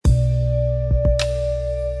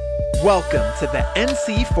Welcome to the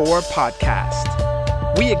NC4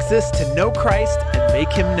 podcast. We exist to know Christ and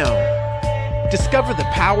make him known. Discover the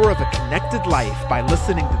power of a connected life by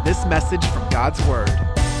listening to this message from God's Word.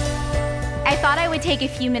 I thought I would take a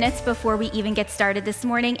few minutes before we even get started this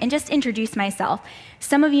morning and just introduce myself.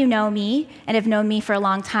 Some of you know me and have known me for a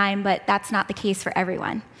long time, but that's not the case for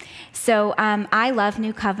everyone. So I love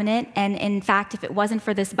New Covenant, and in fact, if it wasn't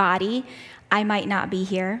for this body, I might not be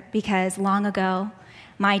here because long ago,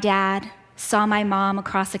 my dad saw my mom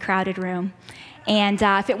across a crowded room, and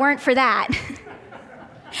if it weren't for that,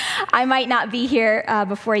 I might not be here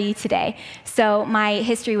before you today. So my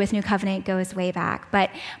history with New Covenant goes way back.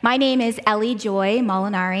 But my name is Ellie Joy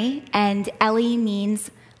Molinari, and Ellie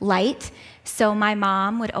means light. So my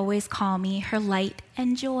mom would always call me her light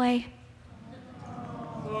and joy.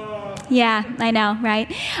 Yeah, I know,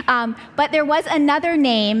 right? But there was another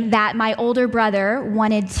name that my older brother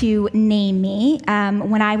wanted to name me.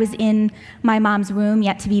 When I was in my mom's womb,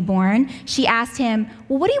 yet to be born, she asked him,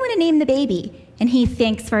 well, what do you want to name the baby? And he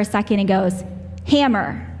thinks for a second and goes,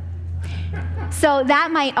 Hammer. So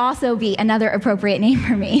that might also be another appropriate name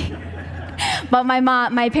for me. But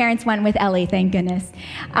my parents went with Ellie, thank goodness.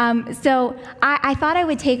 So I thought I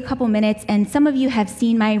would take a couple minutes, and some of you have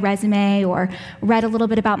seen my resume or read a little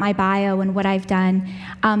bit about my bio and what I've done.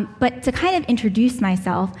 But to kind of introduce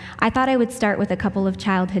myself, I thought I would start with a couple of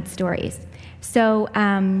childhood stories. So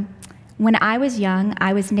when I was young,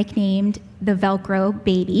 I was nicknamed the Velcro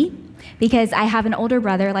baby because I have an older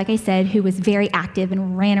brother, like I said, who was very active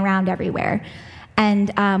and ran around everywhere. And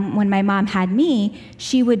when my mom had me,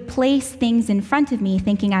 she would place things in front of me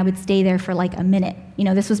thinking I would stay there for like a minute. You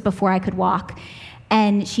know, this was before I could walk.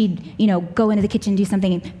 And she'd, go into the kitchen, do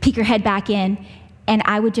something, and peek her head back in. And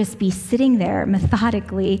I would just be sitting there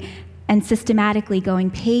methodically and systematically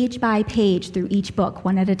going page by page through each book,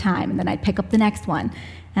 one at a time. And then I'd pick up the next one,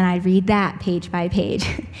 and I'd read that page by page.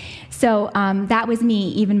 So that was me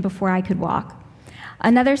even before I could walk.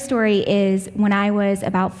 Another story is when I was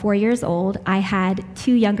about 4 years old, I had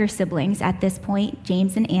two younger siblings at this point,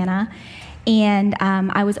 James and Anna, and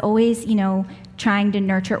I was always, trying to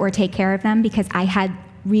nurture or take care of them because I had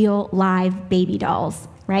real live baby dolls,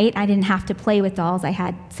 right? I didn't have to play with dolls. I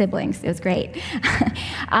had siblings. It was great.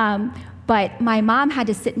 But my mom had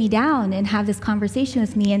to sit me down and have this conversation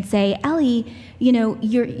with me and say, Ellie,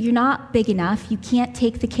 you're not big enough. You can't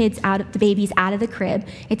take the babies out of the crib.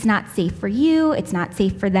 It's not safe for you. It's not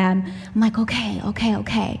safe for them. I'm like,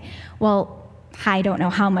 okay. Well, I don't know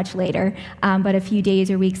how much later, but a few days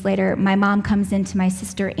or weeks later, my mom comes into my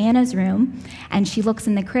sister Anna's room, and she looks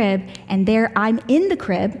in the crib, and there I'm in the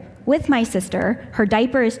crib with my sister. Her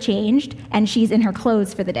diaper is changed, and she's in her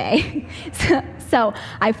clothes for the day. So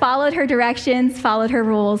I followed her directions, followed her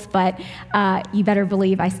rules, but you better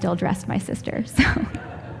believe I still dressed my sister. So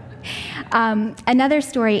another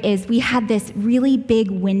story is we had this really big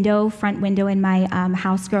front window in my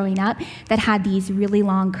house growing up that had these really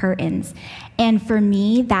long curtains. And for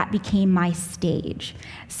me, that became my stage.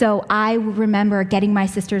 So I remember getting my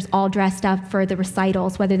sisters all dressed up for the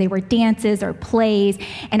recitals, whether they were dances or plays,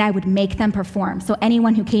 and I would make them perform. So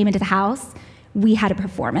anyone who came into the house, we had a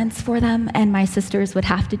performance for them, and my sisters would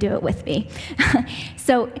have to do it with me.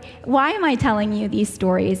 So why am I telling you these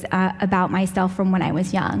stories about myself from when I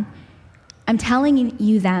was young? I'm telling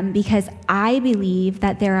you them because I believe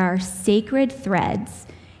that there are sacred threads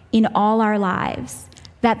in all our lives,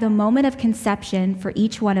 that the moment of conception for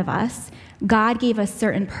each one of us, God gave us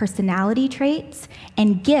certain personality traits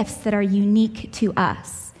and gifts that are unique to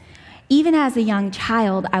us. Even as a young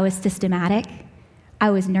child, I was systematic,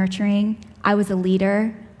 I was nurturing, I was a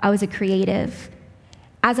leader, I was a creative.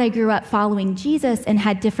 As I grew up following Jesus and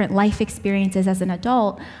had different life experiences as an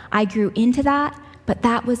adult, I grew into that, but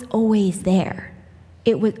that was always there.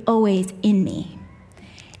 It was always in me.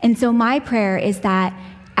 And so my prayer is that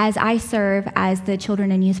as I serve as the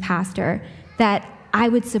children and youth pastor, that I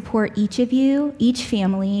would support each of you, each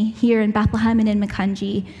family here in Bethlehem and in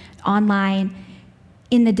Macungie, online,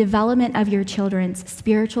 in the development of your children's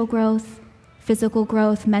spiritual growth, physical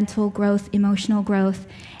growth, mental growth, emotional growth,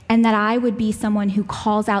 and that I would be someone who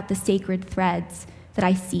calls out the sacred threads that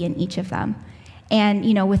I see in each of them. And,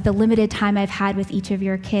 with the limited time I've had with each of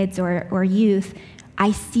your kids or youth,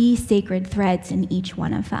 I see sacred threads in each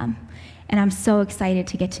one of them. And I'm so excited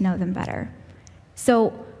to get to know them better.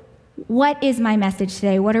 So what is my message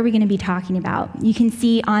today? What are we going to be talking about? You can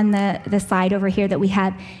see on the slide over here that we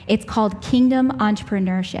have, it's called Kingdom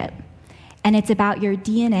Entrepreneurship. And it's about your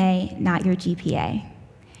DNA, not your GPA.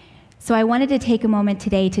 So I wanted to take a moment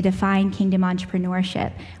today to define kingdom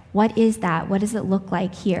entrepreneurship. What is that? What does it look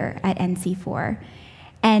like here at NC4?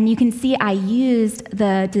 And you can see I used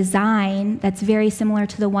the design that's very similar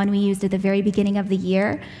to the one we used at the very beginning of the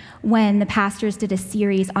year when the pastors did a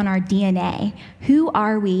series on our DNA. Who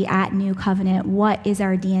are we at New Covenant? What is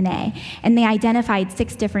our DNA? And they identified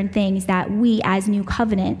 6 different things that we as New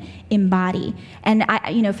Covenant embody. And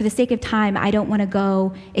for the sake of time, I don't want to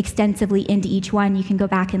go extensively into each one. You can go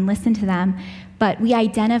back and listen to them. But we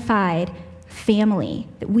identified family,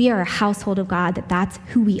 that we are a household of God, that's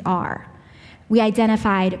who we are. We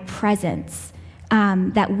identified presence,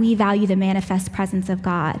 that we value the manifest presence of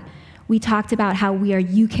God. We talked about how we are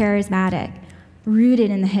eucharismatic, rooted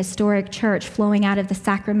in the historic church, flowing out of the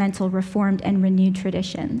sacramental, reformed, and renewed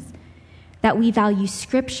traditions. That we value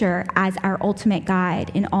Scripture as our ultimate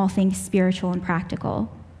guide in all things spiritual and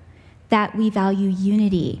practical. That we value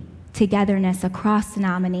unity, togetherness across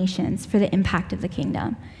denominations for the impact of the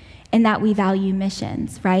kingdom. And that we value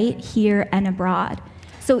missions, right, here and abroad.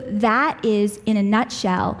 So that is, in a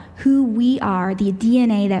nutshell, who we are, the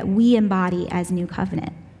DNA that we embody as New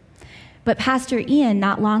Covenant. But Pastor Ian,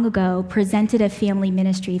 not long ago, presented a family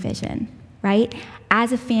ministry vision, right?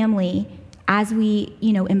 As a family, as we,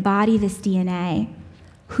 embody this DNA,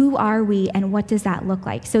 who are we and what does that look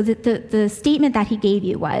like? So the statement that he gave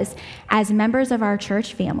you was, as members of our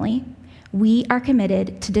church family, we are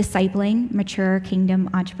committed to discipling mature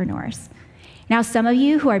kingdom entrepreneurs. Now, some of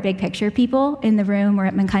you who are big picture people in the room or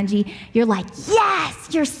at Munkunji, you're like, yes,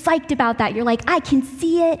 you're psyched about that. You're like, I can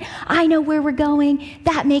see it. I know where we're going.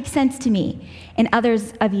 That makes sense to me. And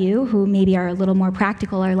others of you who maybe are a little more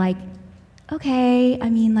practical are like, okay,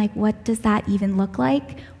 what does that even look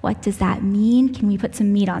like? What does that mean? Can we put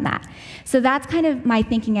some meat on that? So that's kind of my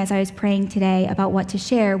thinking as I was praying today about what to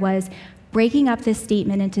share, was breaking up this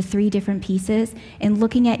statement into 3 different pieces and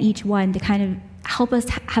looking at each one to kind of help us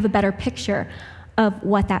have a better picture of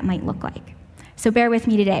what that might look like. So bear with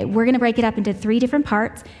me today. We're going to break it up into 3 different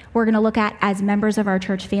parts. We're going to look at as members of our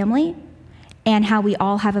church family and how we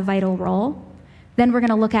all have a vital role. Then we're going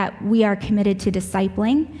to look at we are committed to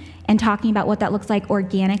discipling and talking about what that looks like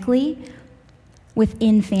organically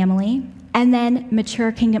within family. And then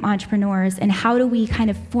mature kingdom entrepreneurs, and how do we kind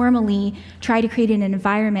of formally try to create an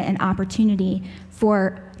environment and opportunity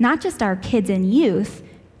for not just our kids and youth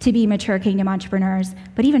to be mature kingdom entrepreneurs,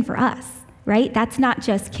 but even for us, right? That's not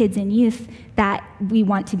just kids and youth that we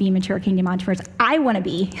want to be mature kingdom entrepreneurs. I want to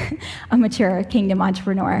be a mature kingdom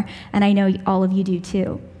entrepreneur, and I know all of you do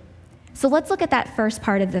too. So let's look at that first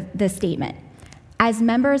part of the statement. As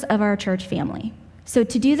members of our church family. So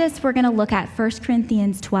to do this, we're going to look at 1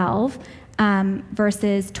 Corinthians 12,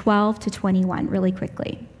 verses 12 to 21 really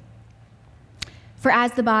quickly. For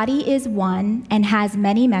as the body is one and has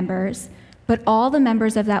many members, but all the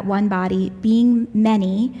members of that one body, being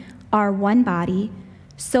many, are one body,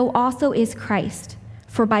 so also is Christ.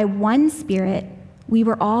 For by one Spirit we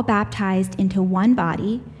were all baptized into one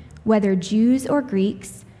body, whether Jews or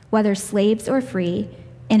Greeks, whether slaves or free,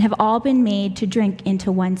 and have all been made to drink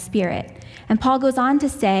into one Spirit. And Paul goes on to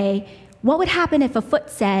say, what would happen if a foot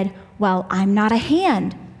said, well, I'm not a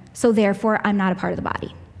hand, so therefore I'm not a part of the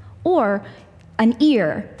body? Or an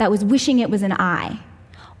ear that was wishing it was an eye,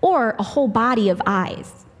 or a whole body of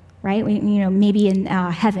eyes, right? Maybe in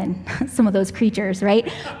heaven, some of those creatures,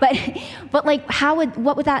 right? But like,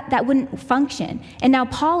 what would that wouldn't function? And now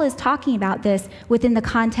Paul is talking about this within the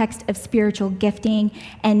context of spiritual gifting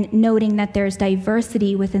and noting that there's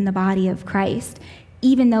diversity within the body of Christ,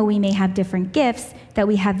 even though we may have different gifts, that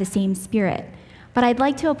we have the same Spirit. But I'd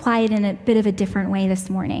like to apply it in a bit of a different way this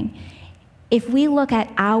morning. If we look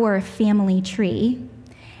at our family tree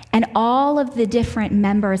and all of the different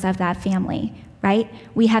members of that family, right?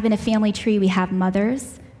 We have in a family tree, we have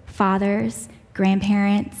mothers, fathers,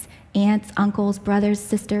 grandparents, aunts, uncles, brothers,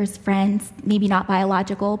 sisters, friends, maybe not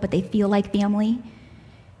biological, but they feel like family.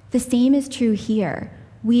 The same is true here.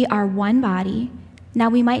 We are one body. Now,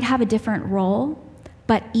 we might have a different role,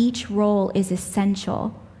 but each role is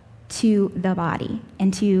essential to the body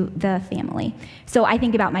and to the family. So I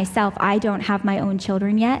think about myself. I don't have my own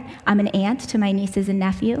children yet. I'm an aunt to my nieces and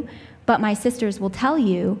nephew, but my sisters will tell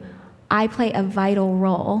you I play a vital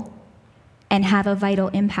role and have a vital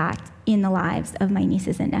impact in the lives of my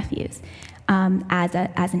nieces and nephews as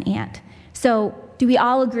an aunt. So do we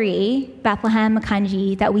all agree, Bethlehem,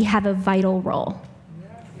 Munkunji, that we have a vital role?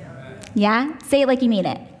 Yeah? Say it like you mean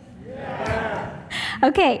it.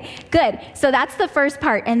 Okay, good. So that's the first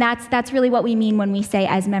part, and that's really what we mean when we say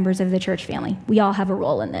as members of the church family. We all have a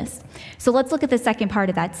role in this. So let's look at the second part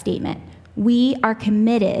of that statement. We are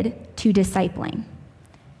committed to discipling.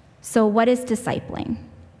 So what is discipling?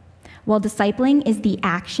 Well, discipling is the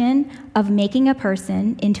action of making a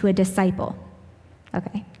person into a disciple.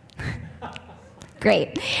 Okay.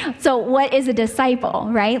 Great. So what is a disciple,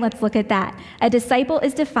 right? Let's look at that. A disciple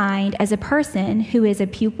is defined as a person who is a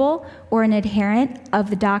pupil or an adherent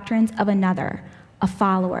of the doctrines of another, a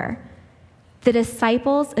follower. The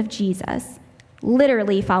disciples of Jesus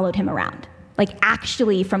literally followed him around, like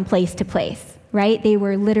actually from place to place, right? They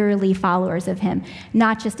were literally followers of him,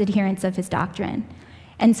 not just adherents of his doctrine.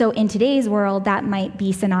 And so in today's world, that might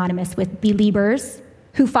be synonymous with believers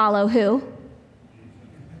who follow who?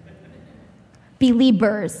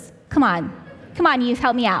 Believers. Come on, youth,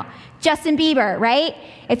 help me out. Justin Bieber, right?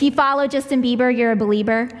 If you follow Justin Bieber, you're a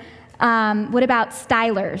believer. What about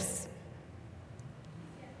stylers?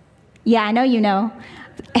 Yeah, I know you know.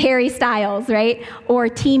 Harry Styles, right? Or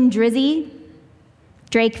Team Drizzy?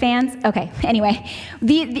 Drake fans? Okay, anyway.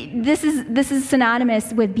 This is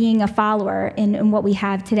synonymous with being a follower in what we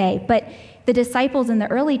have today. But the disciples in the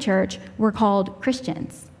early church were called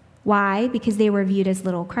Christians. Why? Because they were viewed as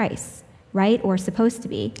little Christs, right? Or supposed to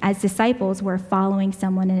be. As disciples, we're following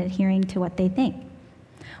someone and adhering to what they think.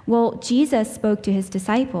 Well, Jesus spoke to his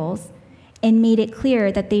disciples and made it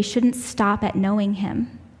clear that they shouldn't stop at knowing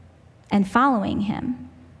him and following him.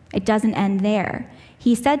 It doesn't end there.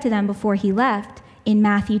 He said to them before he left in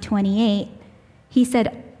Matthew 28, he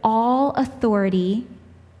said, "All authority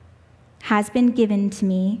has been given to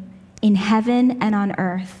me in heaven and on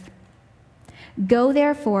earth. Go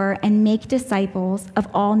therefore and make disciples of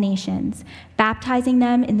all nations, baptizing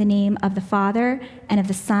them in the name of the Father and of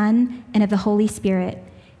the Son and of the Holy Spirit,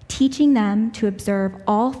 teaching them to observe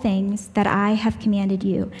all things that I have commanded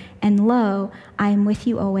you. And lo, I am with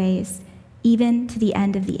you always, even to the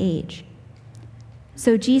end of the age."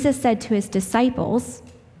 So Jesus said to his disciples,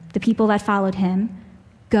 the people that followed him,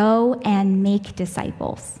 go and make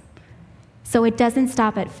disciples. So it doesn't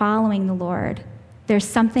stop at following the Lord. There's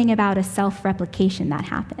something about a self-replication that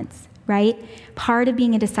happens, right? Part of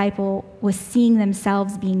being a disciple was seeing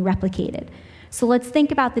themselves being replicated. So let's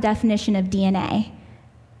think about the definition of DNA,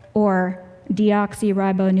 or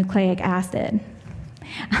deoxyribonucleic acid.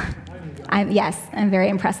 I'm very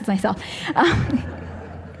impressed with myself.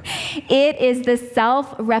 It is the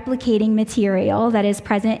self-replicating material that is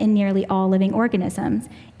present in nearly all living organisms.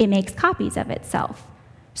 It makes copies of itself.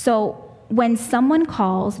 So when someone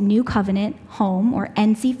calls New Covenant home, or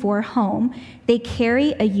NC4 home, they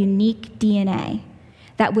carry a unique DNA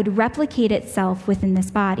that would replicate itself within this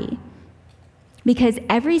body. Because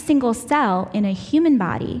every single cell in a human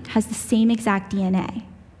body has the same exact DNA.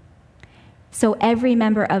 So every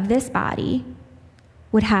member of this body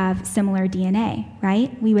would have similar DNA,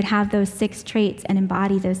 right? We would have those 6 traits and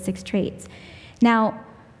embody those 6 traits. Now,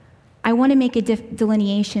 I want to make a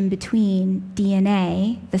delineation between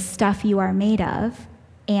DNA, the stuff you are made of,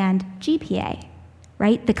 and GPA,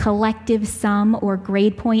 right? The collective sum or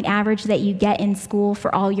grade point average that you get in school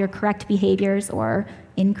for all your correct behaviors or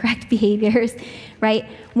incorrect behaviors, right?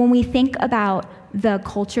 When we think about the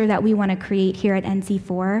culture that we want to create here at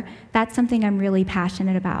NC4, that's something I'm really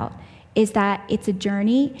passionate about, is that it's a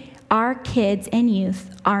journey. Our kids and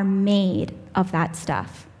youth are made of that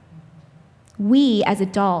stuff. We, as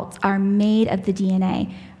adults, are made of the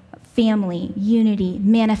DNA, family, unity,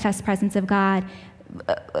 manifest presence of God,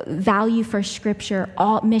 value for Scripture,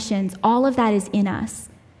 all missions, all of that is in us.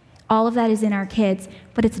 All of that is in our kids,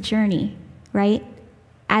 but it's a journey, right?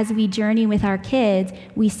 As we journey with our kids,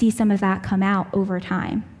 we see some of that come out over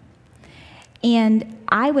time. And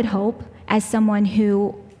I would hope, as someone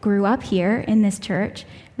who grew up here in this church,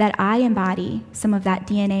 that I embody some of that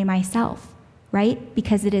DNA myself, right?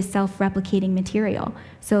 Because it is self-replicating material.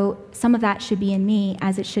 So some of that should be in me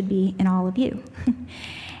as it should be in all of you.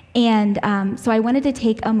 And so I wanted to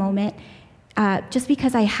take a moment, just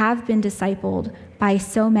because I have been discipled by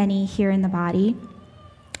so many here in the body,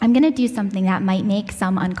 I'm going to do something that might make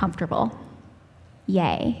some uncomfortable.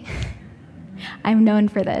 Yay. I'm known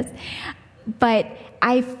for this. But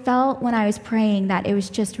I felt when I was praying that it was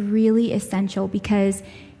just really essential, because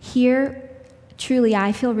here, truly,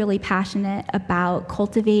 I feel really passionate about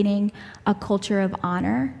cultivating a culture of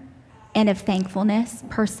honor and of thankfulness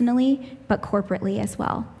personally, but corporately as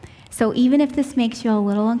well. So even if this makes you a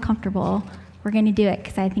little uncomfortable, we're going to do it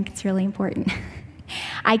because I think it's really important.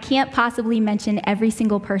 I can't possibly mention every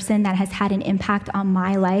single person that has had an impact on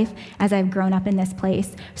my life as I've grown up in this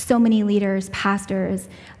place. So many leaders, pastors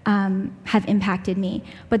have impacted me.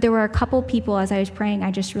 But there were a couple people, as I was praying,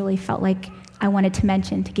 I just really felt like I wanted to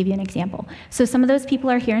mention, to give you an example. So some of those people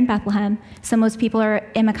are here in Bethlehem. Some of those people are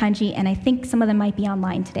in Makunji, and I think some of them might be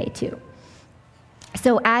online today too.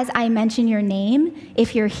 So as I mention your name,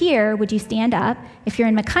 if you're here, would you stand up? If you're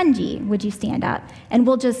in Makunji, would you stand up? And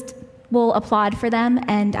we'll applaud for them,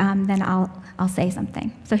 and then I'll say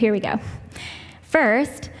something. So here we go.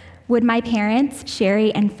 First, would my parents,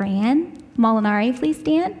 Sherry and Fran Molinari, please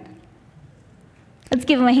stand? Let's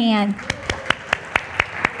give them a hand.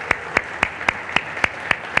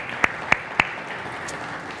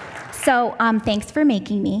 So, thanks for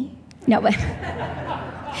making me. No, but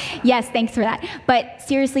yes, thanks for that. But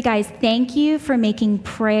seriously, guys, thank you for making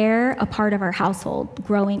prayer a part of our household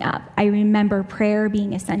growing up. I remember prayer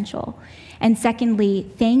being essential. And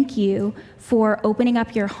secondly, thank you for opening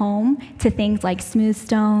up your home to things like Smooth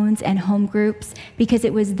Stones and home groups, because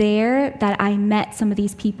it was there that I met some of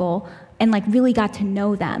these people and really got to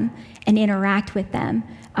know them and interact with them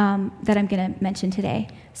that I'm going to mention today.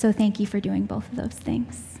 So thank you for doing both of those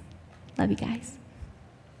things. Love you guys.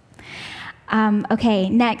 Okay,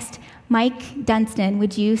 next, Mike Dunstan,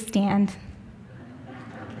 would you stand?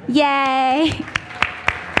 Yay!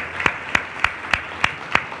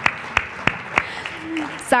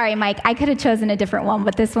 Sorry, Mike, I could have chosen a different one,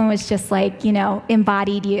 but this one was just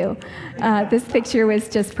embodied you. This picture was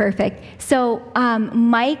just perfect. So,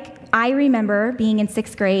 Mike, I remember being in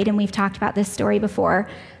 6th grade, and we've talked about this story before,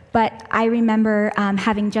 but I remember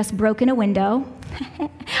having just broken a window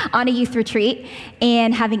on a youth retreat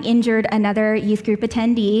and having injured another youth group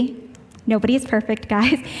attendee. Nobody is perfect,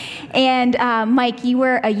 guys. And Mike, you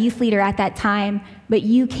were a youth leader at that time, but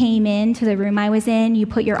you came into the room I was in, you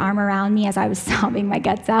put your arm around me as I was sobbing my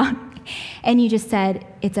guts out, and you just said,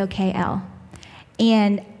 "It's okay, Elle."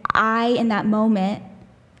 And I, in that moment,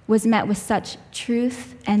 was met with such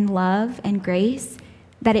truth and love and grace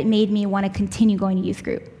that it made me want to continue going to youth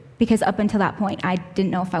group. Because up until that point, I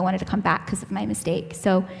didn't know if I wanted to come back because of my mistake.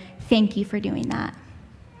 So thank you for doing that.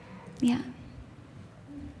 Yeah.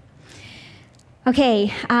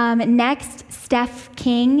 Okay, next, Steph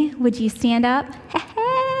King, would you stand up?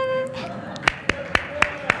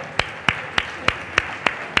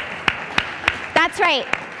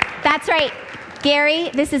 That's right. Gary,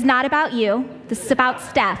 this is not about you. This is about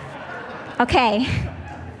Steph. Okay.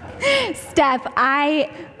 Steph, I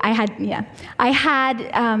had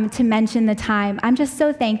to mention the time. I'm just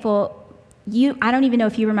so thankful. I don't even know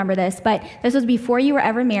if you remember this, but this was before you were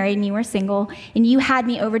ever married and you were single, and you had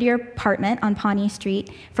me over to your apartment on Pawnee Street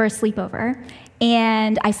for a sleepover.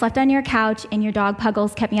 And I slept on your couch, and your dog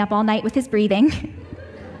Puggles kept me up all night with his breathing.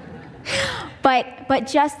 But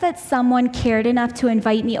just that someone cared enough to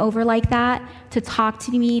invite me over like that, to talk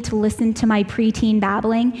to me, to listen to my preteen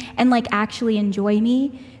babbling, and actually enjoy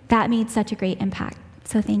me, that made such a great impact.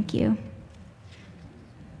 So thank you.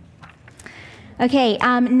 Okay,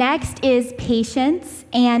 next is Patience,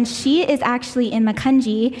 and she is actually in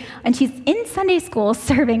Makunji, and she's in Sunday school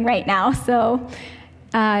serving right now, so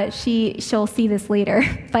she'll see this later.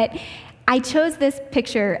 But I chose this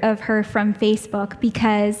picture of her from Facebook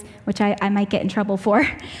because, which I might get in trouble for,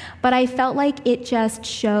 but I felt like it just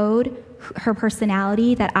showed her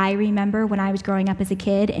personality that I remember when I was growing up as a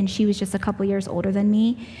kid, and she was just a couple years older than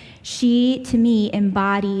me. She, to me,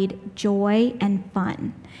 embodied joy and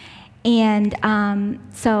fun. And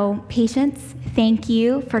so, Patience, thank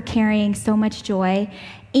you for carrying so much joy.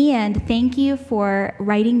 And thank you for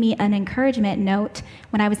writing me an encouragement note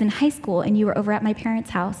when I was in high school and you were over at my parents'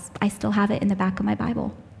 house. I still have it in the back of my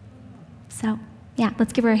Bible. So, yeah,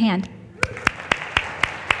 let's give her a hand.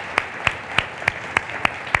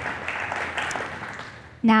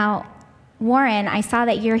 Now, Warren, I saw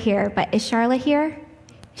that you're here, but is Charlotte here?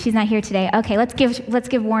 She's not here today. Okay, let's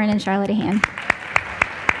give Warren and Charlotte a hand.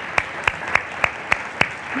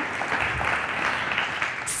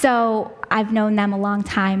 So I've known them a long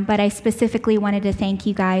time, but I specifically wanted to thank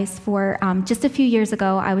you guys for just a few years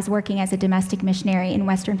ago, I was working as a domestic missionary in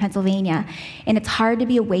Western Pennsylvania, and it's hard to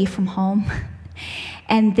be away from home,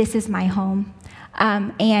 and this is my home.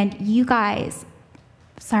 And you guys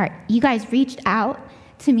reached out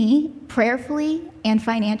to me prayerfully and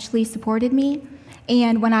financially supported me.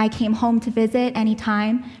 And when I came home to visit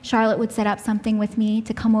anytime, Charlotte would set up something with me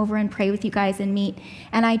to come over and pray with you guys and meet.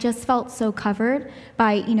 And I just felt so covered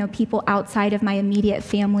by, people outside of my immediate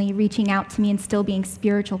family reaching out to me and still being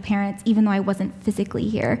spiritual parents, even though I wasn't physically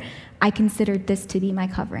here. I considered this to be my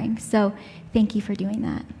covering. So thank you for doing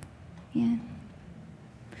that. Yeah.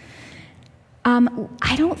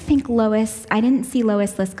 I don't think I didn't see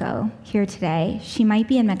Lois Lisco here today. She might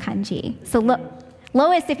be in Makunji. So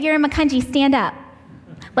Lois, if you're in Makunji, stand up.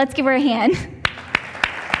 Let's give her a hand.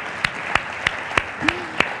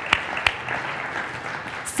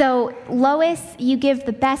 So, Lois, you give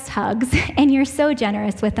the best hugs, and you're so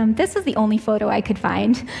generous with them. This was the only photo I could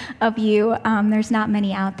find of you. There's not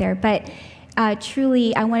many out there. But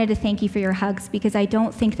truly, I wanted to thank you for your hugs, because I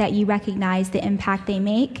don't think that you recognize the impact they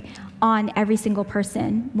make on every single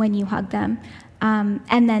person when you hug them.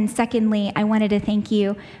 And then secondly, I wanted to thank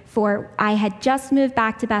you I had just moved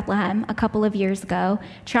back to Bethlehem a couple of years ago,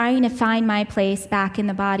 trying to find my place back in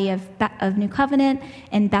the body of New Covenant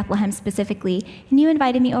and Bethlehem specifically. And you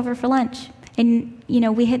invited me over for lunch. And,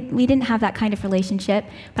 we didn't have that kind of relationship,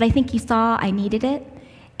 but I think you saw I needed it,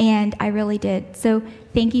 and I really did. So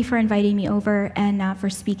thank you for inviting me over and for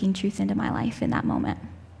speaking truth into my life in that moment.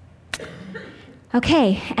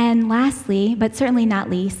 Okay, and lastly, but certainly not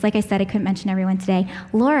least, like I said, I couldn't mention everyone today.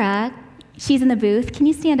 Laura, she's in the booth. Can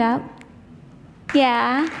you stand up?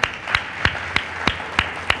 Yeah.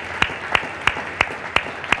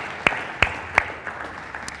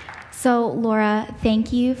 So, Laura,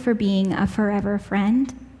 thank you for being a forever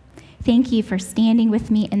friend. Thank you for standing with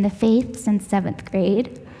me in the faith since 7th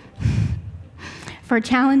grade, for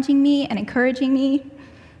challenging me and encouraging me.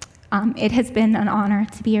 It has been an honor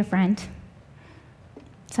to be your friend.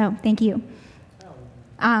 So, thank you.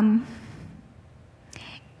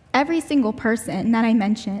 Every single person that I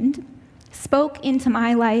mentioned spoke into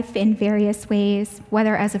my life in various ways,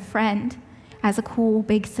 whether as a friend, as a cool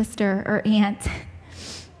big sister or aunt,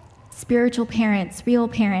 spiritual parents, real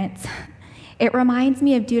parents. It reminds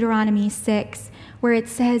me of Deuteronomy 6, where it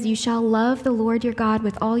says, "You shall love the Lord your God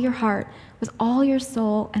with all your heart, with all your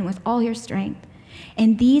soul, and with all your strength.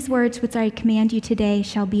 And these words which I command you today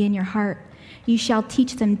shall be in your heart. You shall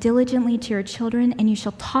teach them diligently to your children, and you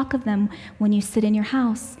shall talk of them when you sit in your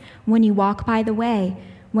house, when you walk by the way,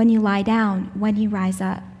 when you lie down, when you rise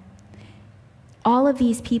up." All of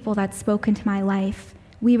these people that spoke into my life,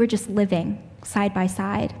 we were just living side by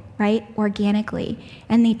side, right? Organically.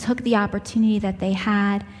 And they took the opportunity that they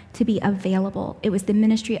had to be available. It was the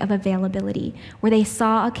ministry of availability, where they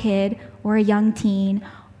saw a kid or a young teen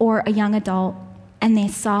or a young adult, and they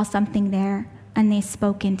saw something there, and they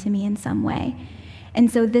spoke into me in some way.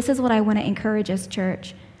 And so this is what I want to encourage as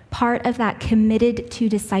church. Part of that committed to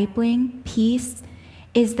discipling piece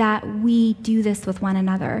is that we do this with one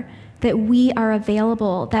another, that we are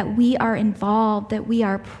available, that we are involved, that we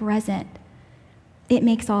are present. It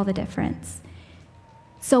makes all the difference.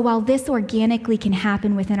 So while this organically can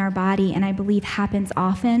happen within our body, and I believe happens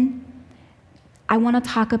often, I want to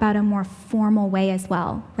talk about a more formal way as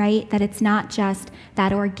well, right? That it's not just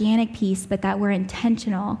that organic piece, but that we're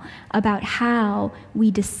intentional about how we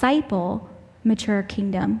disciple mature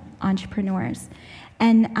kingdom entrepreneurs.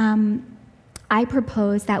 And I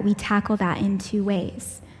propose that we tackle that in 2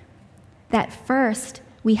 ways. That first,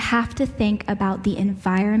 we have to think about the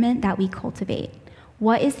environment that we cultivate.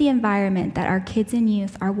 What is the environment that our kids and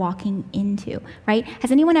youth are walking into, right?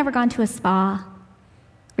 Has anyone ever gone to a spa?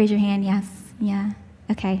 Raise your hand, yes. Yeah.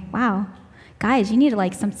 Okay. Wow. Guys, you need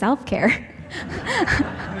some self-care.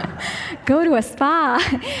 Go to a spa.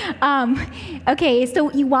 Okay,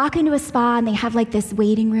 so you walk into a spa and they have this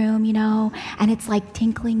waiting room, and it's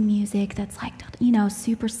tinkling music that's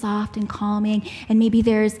super soft and calming. And maybe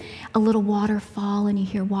there's a little waterfall and you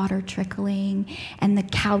hear water trickling, and the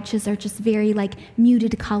couches are just very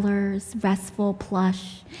muted colors, restful,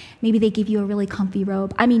 plush. Maybe they give you a really comfy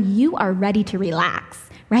robe. I mean, you are ready to relax,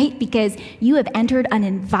 right? Because you have entered an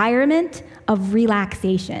environment of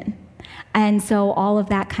relaxation. And so all of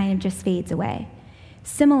that kind of just fades away.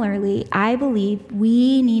 Similarly, I believe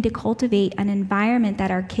we need to cultivate an environment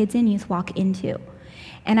that our kids and youth walk into.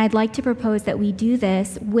 And I'd like to propose that we do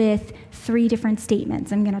this with 3 different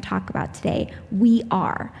statements I'm going to talk about today. We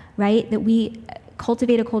are, right? That we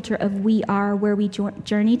cultivate a culture of we are, where we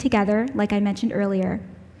journey together, like I mentioned earlier,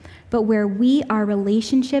 but where we are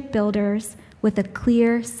relationship builders with a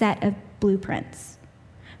clear set of blueprints.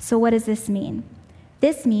 So what does this mean?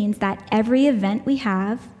 This means that every event we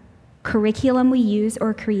have, curriculum we use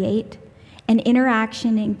or create, and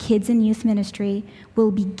interaction in kids and youth ministry will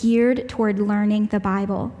be geared toward learning the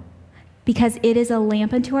Bible, because it is a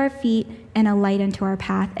lamp unto our feet and a light unto our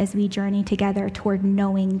path as we journey together toward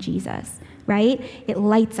knowing Jesus, right? It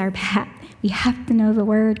lights our path. We have to know the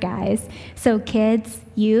Word, guys. So kids,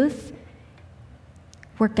 youth,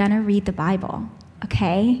 we're gonna read the Bible.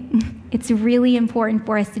 Okay? It's really important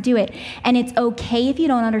for us to do it. And it's okay if you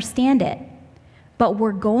don't understand it, but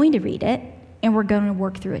we're going to read it and we're going to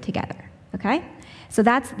work through it together. Okay? So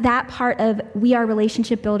that's that part of we are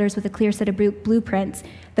relationship builders with a clear set of blueprints.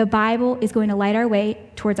 The Bible is going to light our way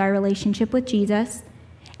towards our relationship with Jesus.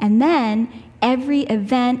 And then every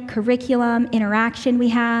event, curriculum, interaction we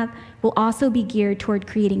have will also be geared toward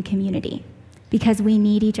creating community. Because we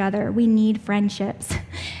need each other. We need friendships.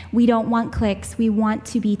 We don't want cliques. We want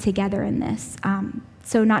to be together in this.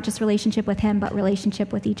 So not just relationship with him, but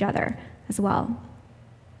relationship with each other as well.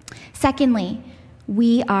 Secondly,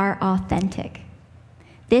 we are authentic.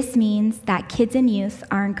 This means that kids and youth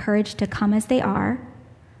are encouraged to come as they are,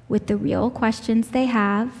 with the real questions they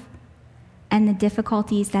have and the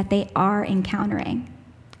difficulties that they are encountering.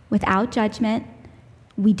 Without judgment,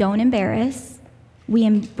 we don't embarrass, we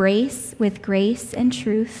embrace with grace and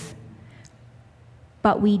truth,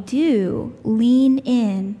 but we do lean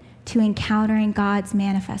in to encountering God's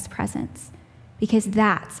manifest presence, because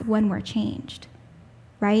that's when we're changed,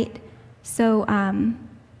 right? So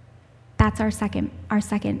that's our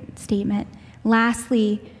second statement.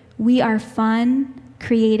 Lastly, we are fun,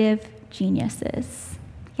 creative geniuses.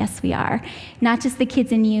 Yes, we are. Not just the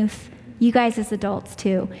kids and youth, you guys as adults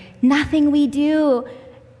too. Nothing we do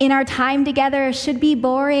in our time together should be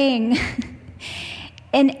boring.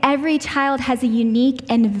 And every child has a unique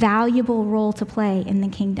and valuable role to play in the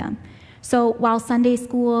kingdom. So while Sunday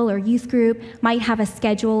school or youth group might have a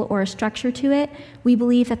schedule or a structure to it, we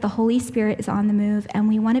believe that the Holy Spirit is on the move, and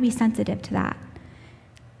we want to be sensitive to that.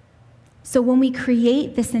 So when we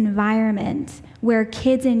create this environment where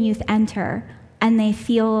kids and youth enter and they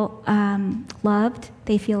feel loved,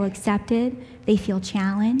 they feel accepted, they feel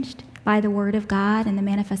challenged by the Word of God and the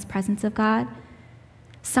manifest presence of God,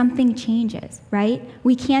 something changes, right?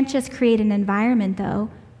 We can't just create an environment,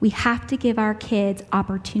 though. We have to give our kids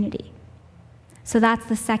opportunity. So that's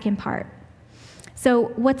the second part. So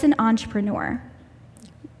what's an entrepreneur?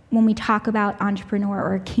 When we talk about entrepreneur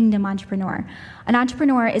or a kingdom entrepreneur, an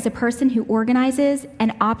entrepreneur is a person who organizes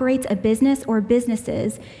and operates a business or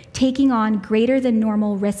businesses, taking on greater than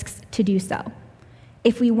normal risks to do so.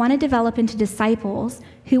 If we want to develop into disciples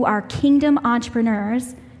who are kingdom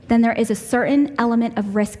entrepreneurs, then there is a certain element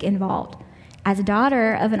of risk involved. As a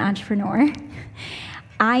daughter of an entrepreneur,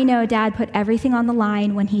 I know Dad put everything on the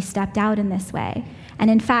line when he stepped out in this way.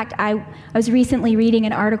 And in fact, I was recently reading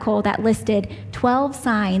an article that listed 12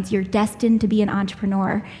 signs you're destined to be an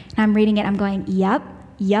entrepreneur. And I'm reading it, I'm going, yep,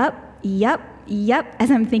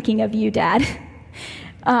 as I'm thinking of you, Dad.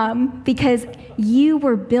 Because you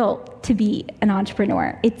were built to be an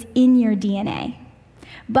entrepreneur. It's in your DNA.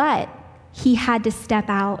 But he had to step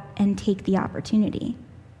out and take the opportunity.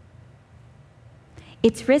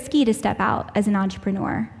 It's risky to step out as an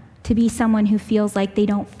entrepreneur, to be someone who feels like they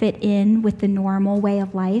don't fit in with the normal way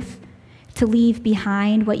of life, to leave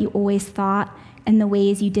behind what you always thought and the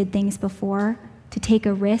ways you did things before, to take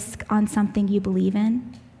a risk on something you believe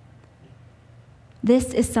in.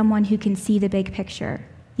 This is someone who can see the big picture,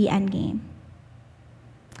 the end game.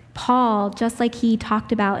 Paul, just like he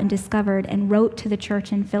talked about and discovered and wrote to the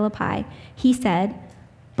church in Philippi, he said,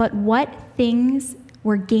 "But what things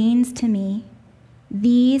were gains to me,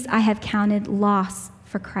 these I have counted loss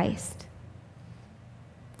for Christ."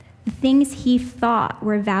 The things he thought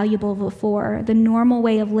were valuable before, the normal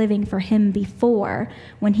way of living for him before,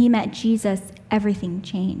 when he met Jesus, everything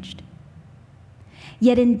changed.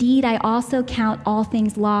 "Yet indeed I also count all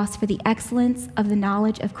things lost for the excellence of the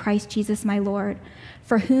knowledge of Christ Jesus my Lord,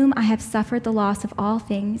 for whom I have suffered the loss of all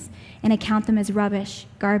things, and account them as rubbish,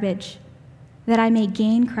 garbage, that I may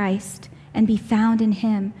gain Christ and be found in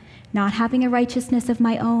him, not having a righteousness of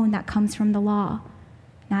my own that comes from the law,"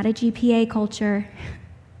 not a GPA culture,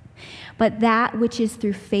 "but that which is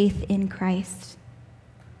through faith in Christ,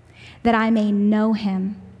 that I may know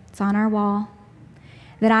him," it's on our wall,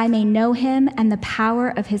 "that I may know him and the power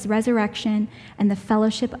of his resurrection and the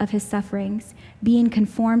fellowship of his sufferings, being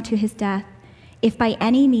conformed to his death, if by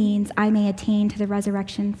any means I may attain to the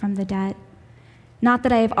resurrection from the dead. Not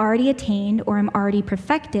that I have already attained or am already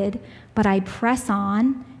perfected, but I press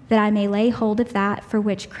on, that I may lay hold of that for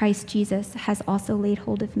which Christ Jesus has also laid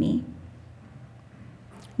hold of me.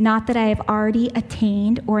 Not that I have already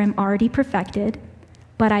attained or am already perfected,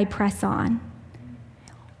 but I press on."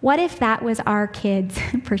 What if that was our kids'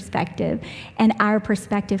 perspective and our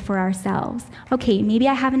perspective for ourselves? Okay, maybe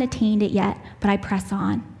I haven't attained it yet, but I press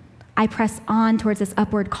on. I press on towards this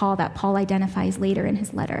upward call that Paul identifies later in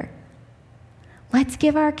his letter. Let's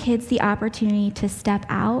give our kids the opportunity to step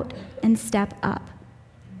out and step up.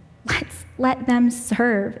 Let's let them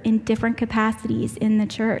serve in different capacities in the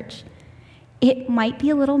church. It might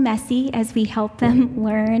be a little messy as we help them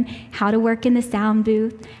learn how to work in the sound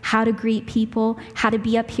booth, how to greet people, how to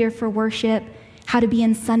be up here for worship, how to be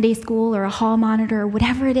in Sunday school or a hall monitor or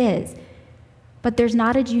whatever it is. But there's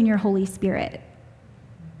not a junior Holy Spirit.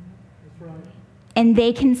 That's right. And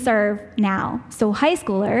they can serve now. So high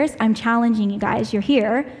schoolers, I'm challenging you guys. You're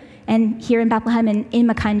here, and here in Bethlehem and in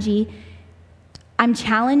Makunji, I'm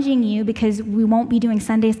challenging you because we won't be doing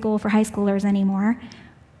Sunday school for high schoolers anymore.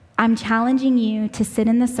 I'm challenging you to sit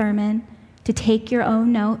in the sermon, to take your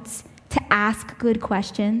own notes, to ask good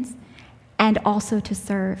questions, and also to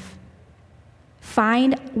serve.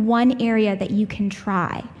 Find one area that you can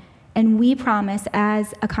try. And we promise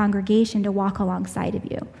as a congregation to walk alongside of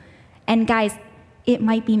you. And guys, it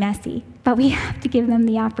might be messy, but we have to give them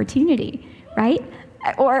the opportunity, right?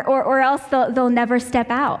 Or else they'll never step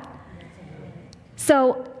out.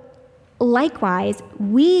 So likewise,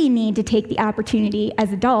 we need to take the opportunity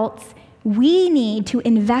as adults. We need to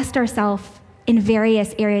invest ourselves in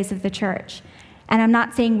various areas of the church. And I'm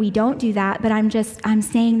not saying we don't do that, but I'm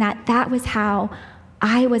saying that was how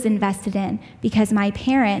I was invested in, because my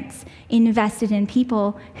parents invested in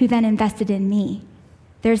people who then invested in me.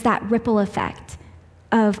 There's that ripple effect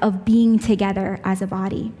of being together as a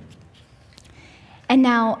body. And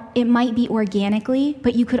now, it might be organically,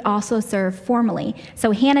 but you could also serve formally.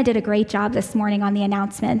 So Hannah did a great job this morning on the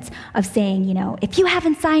announcements of saying, if you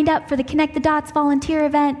haven't signed up for the Connect the Dots volunteer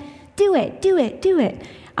event, do it.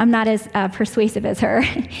 I'm not as persuasive as her.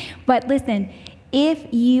 But listen,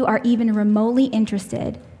 if you are even remotely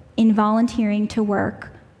interested in volunteering to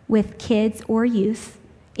work with kids or youth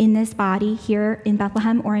in this body here in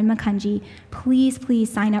Bethlehem or in Makunji, please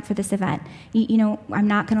sign up for this event. I'm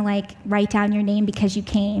not going to write down your name because you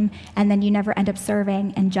came and then you never end up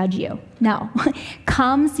serving and judge you. No.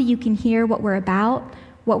 Come so you can hear what we're about,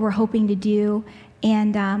 what we're hoping to do,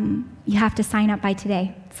 and you have to sign up by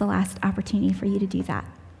today. It's the last opportunity for you to do that.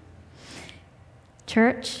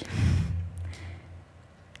 Church,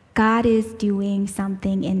 God is doing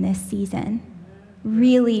something in this season.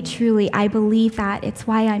 Really, truly, I believe that. It's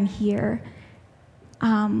why I'm here.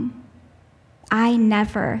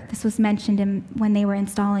 This was mentioned when they were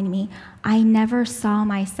installing me, I never saw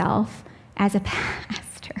myself as a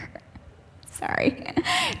pastor. Sorry.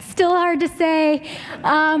 It's still hard to say.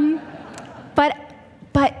 But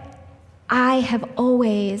I have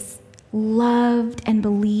always loved and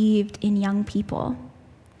believed in young people.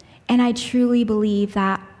 And I truly believe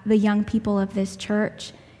that the young people of this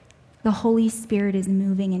church, the Holy Spirit is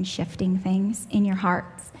moving and shifting things in your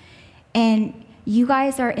hearts. And you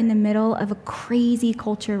guys are in the middle of a crazy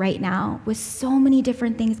culture right now with so many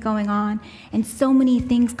different things going on and so many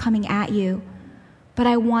things coming at you. But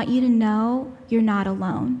I want you to know you're not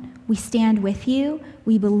alone. We stand with you.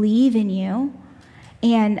 We believe in you.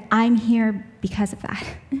 And I'm here because of that.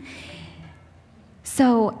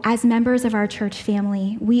 So, as members of our church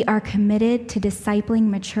family, we are committed to discipling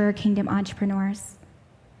mature kingdom entrepreneurs.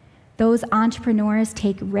 Those entrepreneurs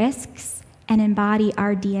take risks and embody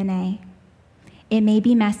our DNA. It may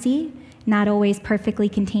be messy, not always perfectly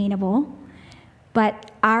containable, but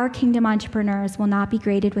our kingdom entrepreneurs will not be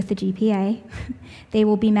graded with the GPA. They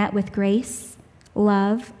will be met with grace,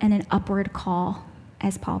 love, and an upward call,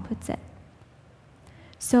 as Paul puts it.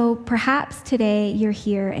 So perhaps today you're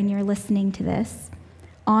here and you're listening to this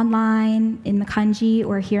online, in Makunji,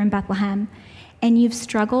 or here in Bethlehem, and you've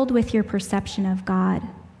struggled with your perception of God.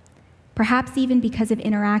 Perhaps even because of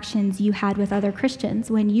interactions you had with other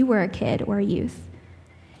Christians when you were a kid or a youth.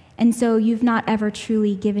 And so you've not ever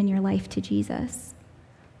truly given your life to Jesus.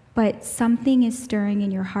 But something is stirring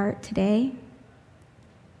in your heart today,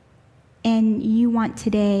 and you want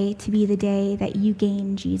today to be the day that you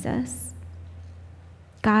gain Jesus.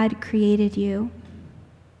 God created you.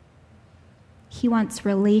 He wants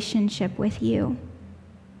relationship with you.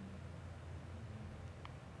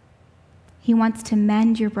 He wants to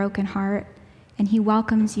mend your broken heart, and he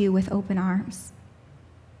welcomes you with open arms.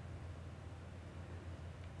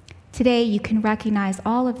 Today, you can recognize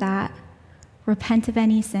all of that, repent of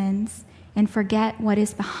any sins, and forget what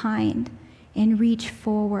is behind, and reach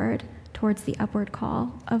forward towards the upward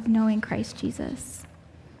call of knowing Christ Jesus.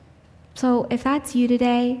 So if that's you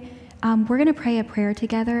today, we're going to pray a prayer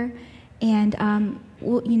together, and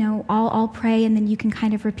I'll pray, and then you can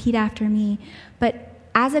kind of repeat after me. But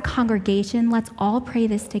as a congregation, let's all pray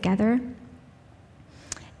this together,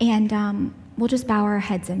 and we'll just bow our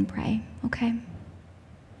heads and pray, okay?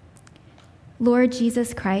 Lord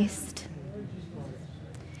Jesus Christ,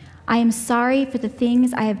 I am sorry for the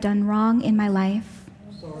things I have done wrong in my life.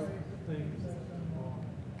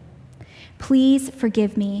 Please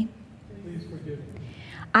forgive me.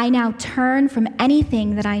 I now turn from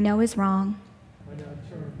anything that I know is wrong.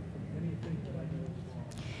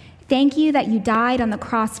 Thank you that you died on the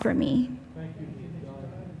cross for me,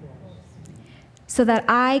 so that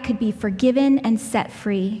I could be forgiven and set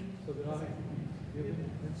free.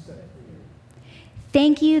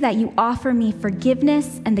 Thank you that you offer me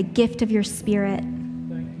forgiveness and the gift of your Spirit.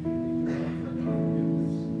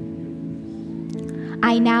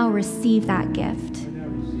 I now receive that gift.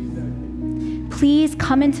 Please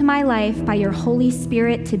come into my life by your Holy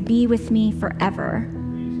Spirit to be with me forever.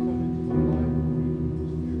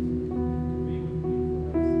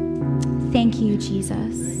 Thank you,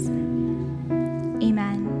 Jesus.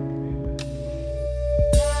 Amen.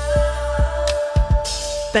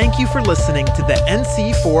 Thank you for listening to the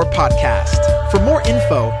NC4 podcast. For more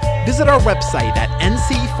info, visit our website at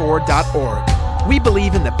nc4.org. We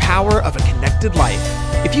believe in the power of a connected life.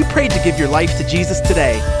 If you prayed to give your life to Jesus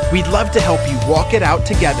today, we'd love to help you walk it out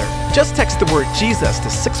together. Just text the word Jesus to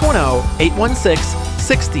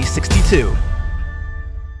 610-816-6062.